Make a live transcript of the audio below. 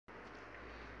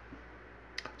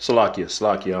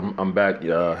Salakia, I'm back.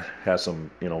 Had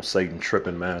some, Satan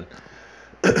tripping, man.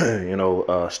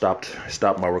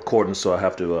 Stopped my recording, so I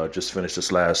have to just finish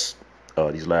these last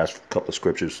couple of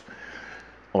scriptures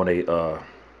on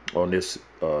this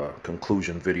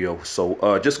conclusion video.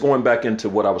 So just going back into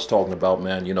what I was talking about,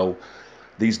 man.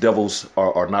 These devils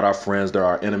are not our friends; they're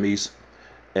our enemies,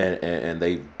 and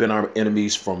they've been our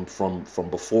enemies from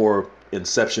before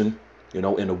inception. In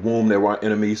the womb, they were our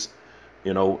enemies.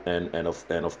 And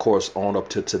of course on up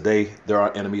to today, they're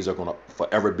our enemies, are going to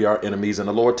forever be our enemies. And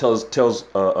the Lord tells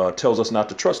us not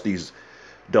to trust these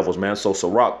devils, man. So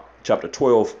Sirach chapter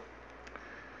 12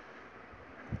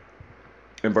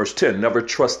 and verse 10: never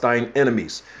trust thine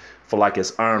enemies, for like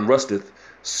as iron rusteth,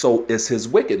 so is his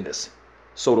wickedness.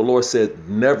 So the Lord said,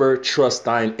 never trust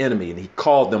thine enemy. And he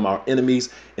called them our enemies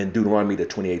in Deuteronomy the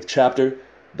 28th chapter,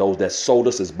 those that sold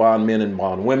us as bondmen and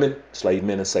bondwomen, slave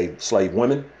men and slave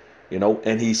women.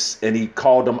 And he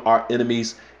called them our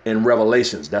enemies in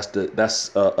Revelations. That's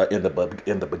in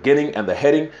the beginning and the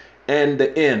heading and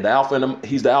the end.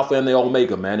 He's the Alpha and the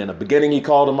Omega, man. In the beginning, he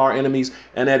called them our enemies,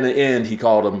 and at the end, he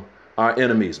called them our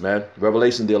enemies, man.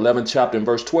 Revelation the 11th chapter and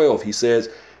verse 12, he says,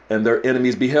 and their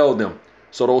enemies beheld them.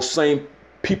 So those same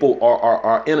people are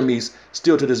our enemies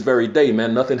still to this very day,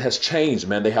 man. Nothing has changed,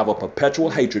 man. They have a perpetual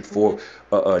hatred for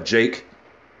Jake.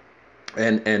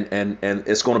 And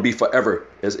it's going to be forever.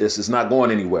 It's not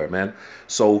going anywhere, man.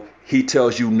 So he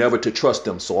tells you never to trust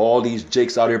them. So all these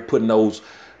Jakes out here putting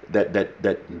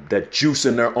that juice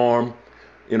in their arm,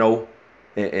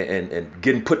 and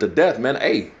getting put to death, man.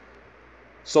 Hey,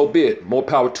 so be it. More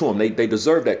power to them. They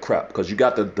deserve that crap, because you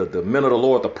got the men of the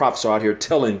Lord, the prophets are out here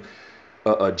telling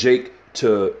Jake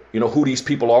to who these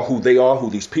people are, who they are, who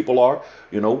these people are,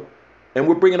 And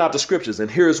we're bringing out the scriptures.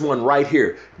 And here's one right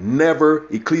here. Never,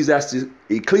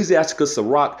 Ecclesiasticus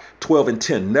Sirach 12 and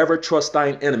 10. Never trust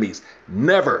thine enemies.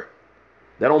 Never.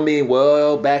 That don't mean,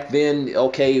 well, back then,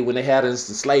 okay, when they had us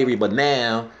in slavery, but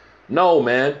now. No,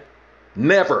 man.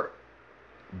 Never.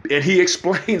 And he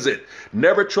explains it.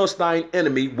 Never trust thine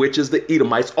enemy, which is the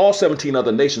Edomites, all 17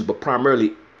 other nations, but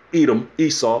primarily Edom,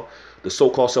 Esau, the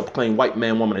so-called self-proclaimed white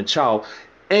man, woman, and child,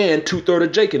 and 2/3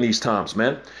 of Jake in these times,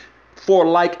 man. For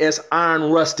like as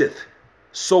iron rusteth,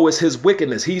 so is his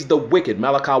wickedness. He's the wicked.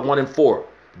 Malachi 1 and 4.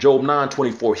 Job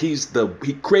 9:24.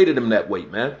 He created him that way,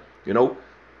 man.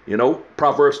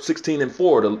 Proverbs 16 and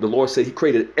 4. The Lord said he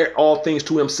created all things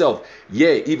to himself.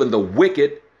 Yea, even the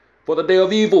wicked for the day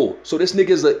of evil. So this nigga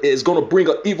is going to bring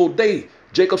an evil day.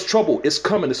 Jacob's trouble is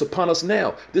coming. It's upon us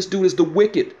now. This dude is the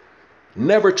wicked.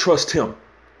 Never trust him.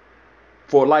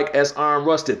 For like as iron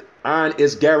rusted, iron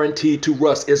is guaranteed to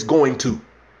rust. It's going to.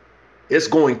 It's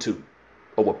going to.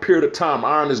 Over a period of time,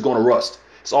 iron is going to rust.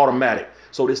 It's automatic.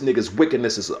 So this nigga's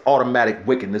wickedness is automatic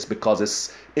wickedness because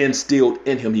it's instilled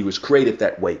in him. He was created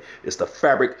that way. It's the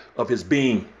fabric of his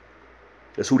being.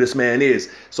 That's who this man is.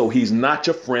 So he's not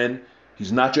your friend.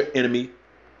 He's not your enemy.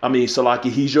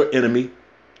 Salaki, he's your enemy.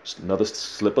 It's another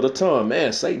slip of the tongue.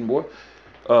 Man, Satan, boy.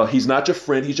 He's not your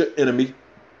friend. He's your enemy.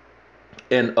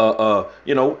 And,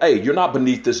 hey, you're not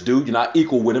beneath this dude. You're not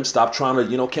equal with him. Stop trying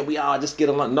to, can we all just get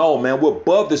along? No, man, we're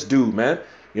above this dude, man.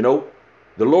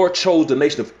 The Lord chose the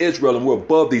nation of Israel, and we're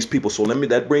above these people. So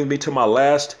that brings me to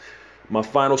my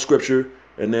final scripture,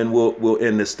 and then we'll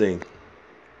end this thing.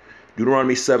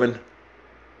 Deuteronomy 7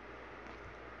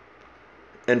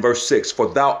 and verse 6. For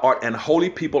thou art an holy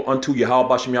people unto Yahweh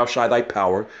Bashem Yahushai thy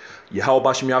power. Yahweh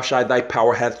Bashem Yahushai thy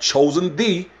power hath chosen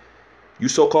thee, you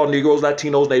so-called Negroes,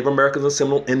 Latinos, Native Americans, and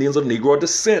Seminole Indians of Negro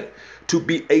descent, to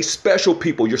be a special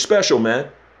people. You're special, man.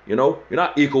 You're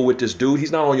not equal with this dude.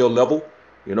 He's not on your level,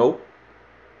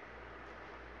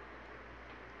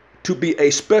 To be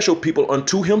a special people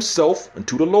unto himself,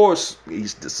 unto the Lord.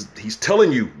 He's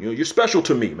telling you, you're special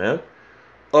to me, man.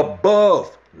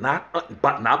 Above,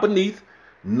 not beneath,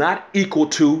 not equal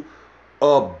to,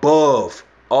 above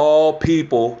all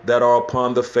people that are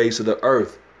upon the face of the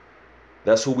earth.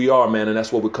 That's who we are, man, and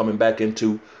that's what we're coming back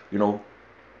into,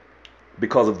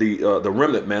 because of the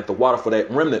remnant, man, the water for that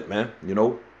remnant, man,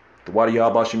 the water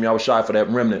Yahweh Shem Yahushai for that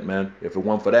remnant, man. If it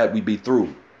weren't for that, we'd be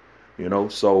through,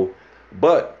 So,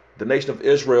 but the nation of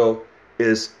Israel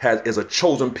is a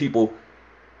chosen people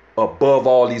above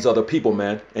all these other people,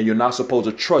 man, and you're not supposed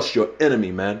to trust your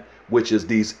enemy, man, which is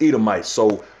these Edomites.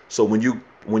 So when you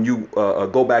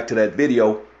go back to that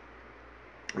video.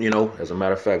 As a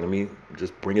matter of fact, let me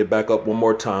just bring it back up one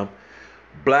more time.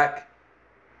 Black/white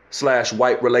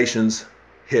relations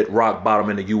hit rock bottom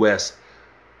in the U.S.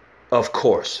 Of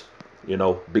course,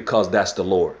 because that's the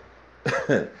Lord.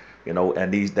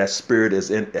 And that spirit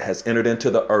has entered into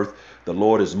the earth. The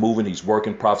Lord is moving. He's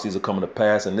working. Prophecies are coming to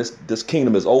pass. And this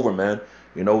kingdom is over, man.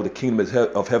 You know, the kingdom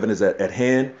of heaven is at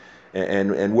hand,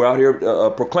 and we're out here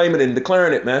proclaiming it and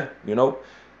declaring it, man. You know,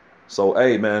 so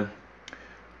hey, man,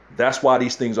 that's why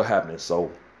these things are happening.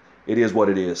 So it is what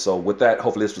it is. So with that,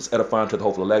 hopefully this was edifying to the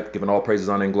hopeful elect, giving all praises,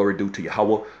 honor, and glory due to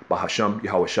Yahweh, Bahasham,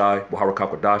 Yahweh Shai, Bahara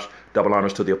Kakwadash, double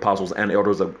honors to the apostles and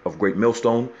elders of Great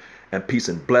Millstone, and peace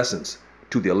and blessings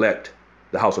to the elect,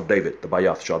 the house of David, the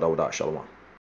Bayath, Shal Dawadah, Shalom.